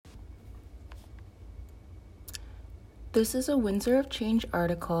This is a Windsor of Change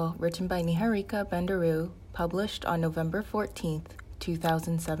article written by Niharika Bendaru, published on November 14th,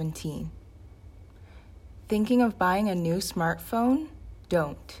 2017. Thinking of buying a new smartphone?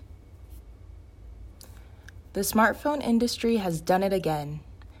 Don't. The smartphone industry has done it again.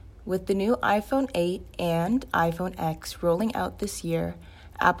 With the new iPhone 8 and iPhone X rolling out this year,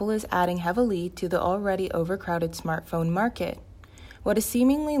 Apple is adding heavily to the already overcrowded smartphone market. What is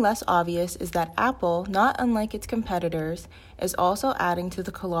seemingly less obvious is that Apple, not unlike its competitors, is also adding to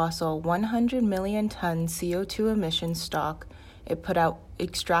the colossal 100 million ton CO2 emissions stock it put out,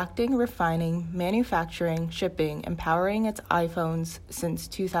 extracting, refining, manufacturing, shipping, and powering its iPhones since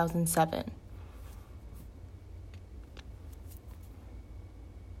 2007.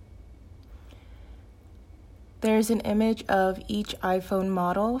 There's an image of each iPhone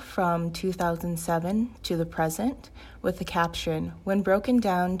model from 2007 to the present with the caption, when broken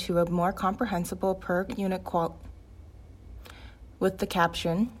down to a more comprehensible per unit quantity,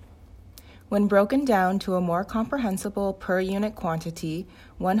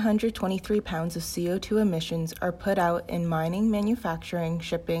 123 pounds of CO2 emissions are put out in mining, manufacturing,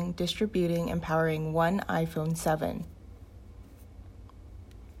 shipping, distributing, and powering one iPhone 7.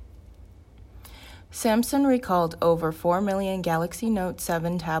 Samsung recalled over 4 million Galaxy Note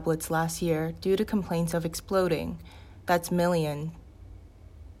 7 tablets last year due to complaints of exploding. That's million.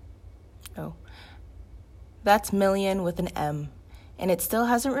 That's million with an M. And it still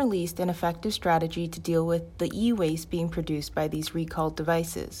hasn't released an effective strategy to deal with the e-waste being produced by these recalled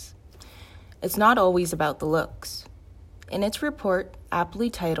devices. It's not always about the looks. In its report, aptly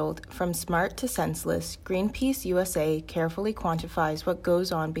titled, From Smart to Senseless, Greenpeace USA carefully quantifies what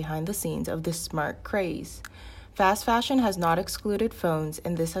goes on behind the scenes of this smart craze. Fast fashion has not excluded phones,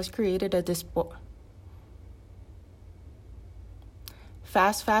 and this has created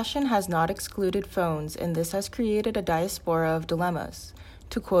a diaspora of dilemmas.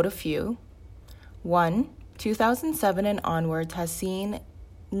 To quote a few, 1. 2007 and onwards has seen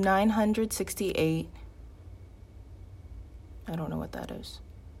 968. I don't know what that is.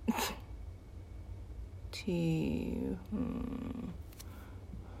 Do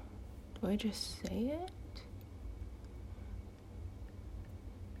I just say it?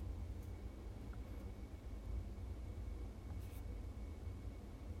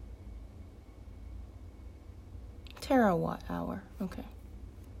 Terawatt hour. Okay.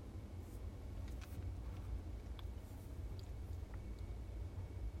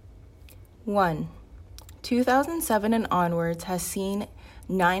 One. 2007 and onwards has seen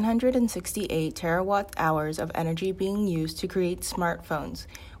 968 terawatt hours of energy being used to create smartphones,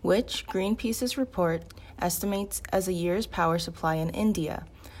 which Greenpeace's report estimates as a year's power supply in India.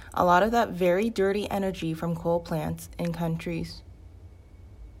 A lot of that very dirty energy from coal plants in countries.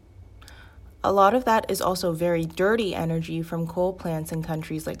 A lot of that is also very dirty energy from coal plants in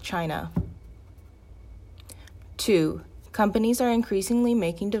countries like China. 2. Companies are increasingly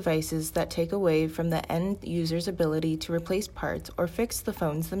making devices that take away from the end user's ability to replace parts or fix the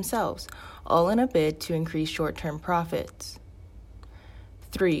phones themselves, all in a bid to increase short-term profits.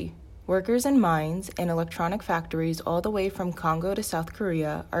 3. Workers in mines and electronic factories all the way from Congo to South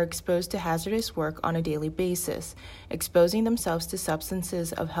Korea are exposed to hazardous work on a daily basis, exposing themselves to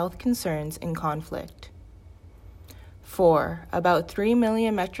substances of health concerns and conflict. 4. About 3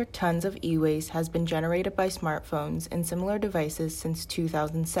 million metric tons of e-waste has been generated by smartphones and similar devices since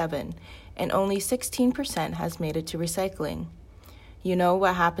 2007, and only 16% has made it to recycling. You know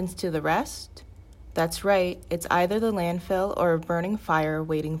what happens to the rest? That's right, it's either the landfill or a burning fire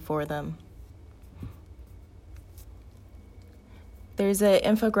waiting for them. There's an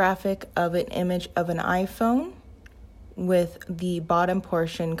infographic of an image of an iPhone with the bottom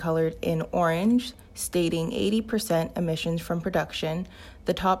portion colored in orange, stating 80% emissions from production,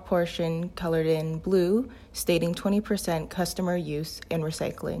 the top portion colored in blue, stating 20% customer use and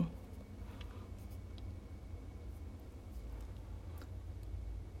recycling.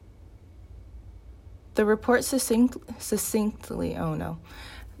 The report succinctly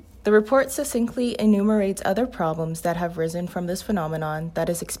enumerates other problems that have risen from this phenomenon that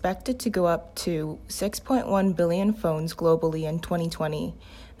is expected to go up to 6.1 billion phones globally in 2020.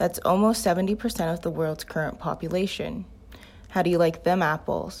 That's almost 70% of the world's current population. How do you like them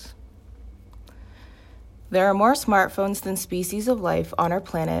apples? There are more smartphones than species of life on our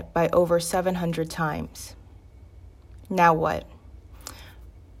planet by over 700 times. Now what?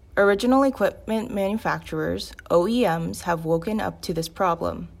 Original equipment manufacturers, OEMs, have woken up to this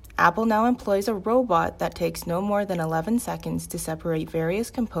problem. Apple now employs a robot that takes no more than 11 seconds to separate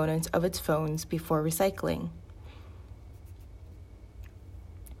various components of its phones before recycling.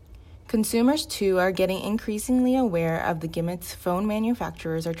 Consumers, too, are getting increasingly aware of the gimmicks phone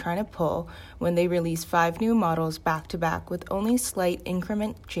manufacturers are trying to pull when they release 5 new models back-to-back with only slight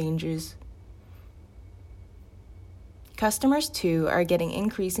increment changes. Customers, too, are getting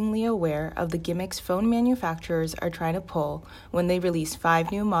increasingly aware of the gimmicks phone manufacturers are trying to pull when they release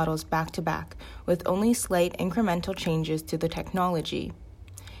 5 new models back-to-back with only slight incremental changes to the technology.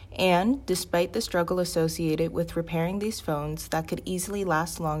 And, despite the struggle associated with repairing these phones that could easily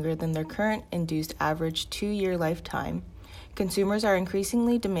last longer than their current induced average 2-year lifetime, consumers are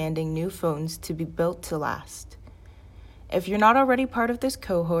increasingly demanding new phones to be built to last. If you're not already part of this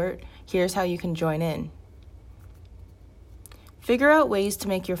cohort, here's how you can join in. Figure out ways to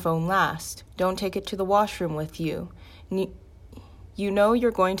make your phone last. Don't take it to the washroom with you. You know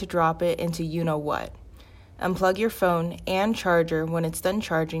you're going to drop it into you-know-what. Unplug your phone and charger when it's done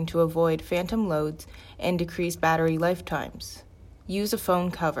charging to avoid phantom loads and decrease battery lifetimes. Use a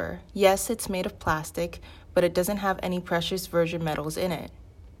phone cover. Yes, it's made of plastic, but it doesn't have any precious virgin metals in it.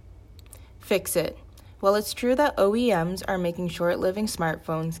 Fix it. While it's true that OEMs are making short-living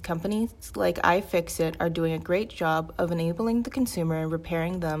smartphones, companies like iFixit are doing a great job of enabling the consumer and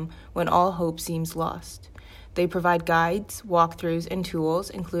repairing them when all hope seems lost. They provide guides, walkthroughs, and tools,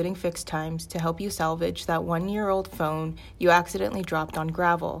 including fix times, to help you salvage that 1-year-old phone you accidentally dropped on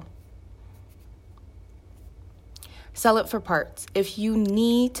gravel. Sell it for parts. If you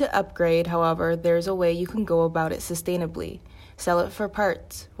need to upgrade, however, there's a way you can go about it sustainably. Sell it for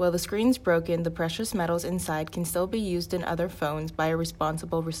parts. While the screen's broken, the precious metals inside can still be used in other phones by a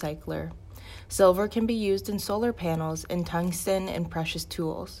responsible recycler. Silver can be used in solar panels, and tungsten in precious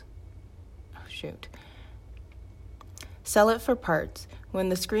tools. Sell it for parts. When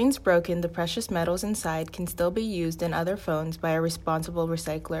the screen's broken, the precious metals inside can still be used in other phones by a responsible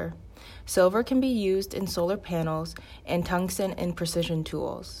recycler. Silver can be used in solar panels and tungsten in precision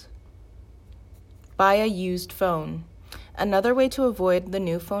tools. Buy a used phone. Another way to avoid the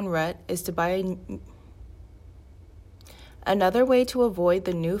new phone rut is to buy a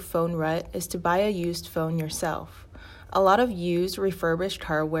used phone yourself. A lot of used refurbished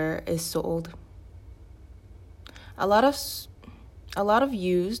hardware is sold. A lot of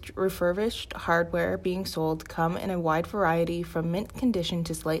used refurbished hardware being sold come in a wide variety from mint condition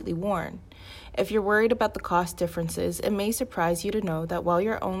to slightly worn. If you're worried about the cost differences, it may surprise you to know that while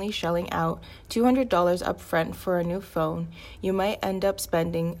you're only shelling out $200 up front for a new phone, you might end up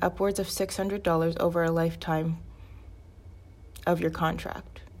spending upwards of $600 over a lifetime of your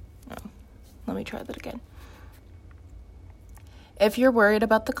contract. Let me try that again. If you're worried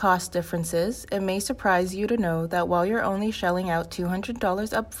about the cost differences, it may surprise you to know that while you're only shelling out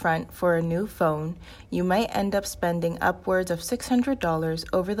 $200 up front for a new phone, you might end up spending upwards of $600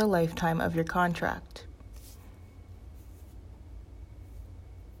 over the lifetime of your contract.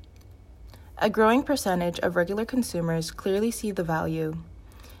 A growing percentage of regular consumers clearly see the value.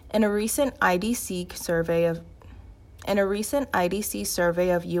 In a recent IDC survey of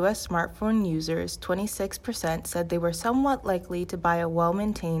U.S. smartphone users, 26% said they were somewhat likely to buy a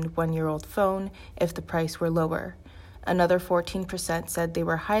well-maintained 1-year-old phone if the price were lower. Another 14% said they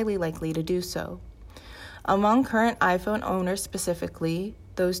were highly likely to do so. Among current iPhone owners specifically,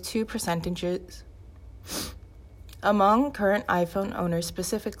 those two percentages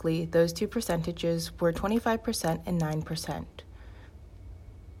were 25% and 9%.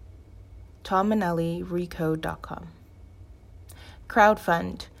 Tom Manelli, Recode.com.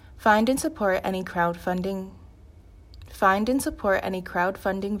 Crowdfund. Find and support any crowdfunding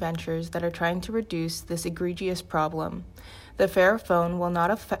ventures that are trying to reduce this egregious problem. The Fair Phone, while not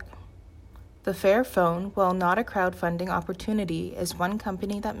a crowdfunding opportunity, is one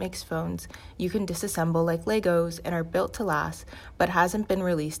company that makes phones you can disassemble like Legos and are built to last, but hasn't been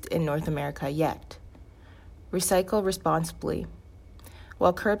released in North America yet. Recycle responsibly.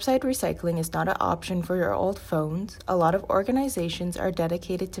 While curbside recycling is not an option for your old phones, a lot of organizations are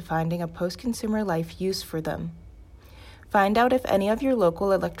dedicated to finding a post-consumer life use for them. Find out if any of your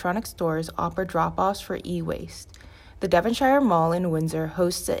local electronic stores offer drop-offs for e-waste. The Devonshire Mall in Windsor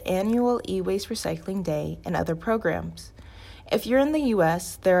hosts an annual e-waste recycling day and other programs. If you're in the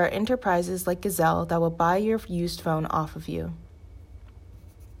U.S., there are enterprises like Gazelle that will buy your used phone off of you.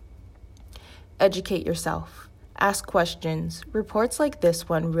 Educate yourself. Ask questions. Reports like this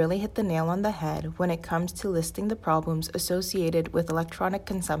one really hit the nail on the head when it comes to listing the problems associated with electronic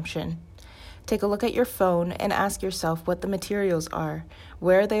consumption. Take a look at your phone and ask yourself what the materials are,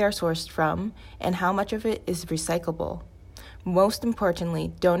 where they are sourced from, and how much of it is recyclable. Most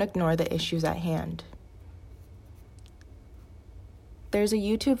importantly, don't ignore the issues at hand. There's a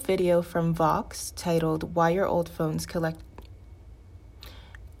YouTube video from WOC titled Why Your Old Phones Collect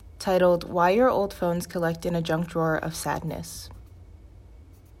titled Why Your Old Phones Collect in a Junk Drawer of Sadness.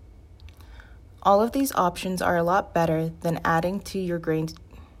 All of these options are a lot better than adding to your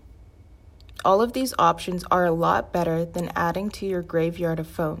graveyard of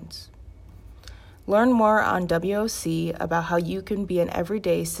phones. Learn more on WOC about how you can be an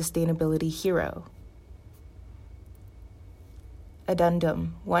everyday sustainability hero.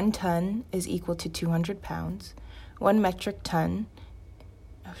 Addendum: 1 ton is equal to 200 pounds. 1 metric ton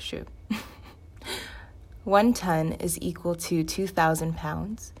 1 ton is equal to 2,000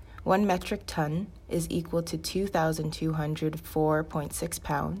 pounds. 1 metric ton is equal to 2,204.6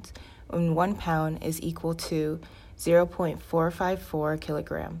 pounds, and 1 pound is equal to 0.454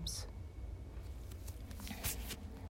 kilograms.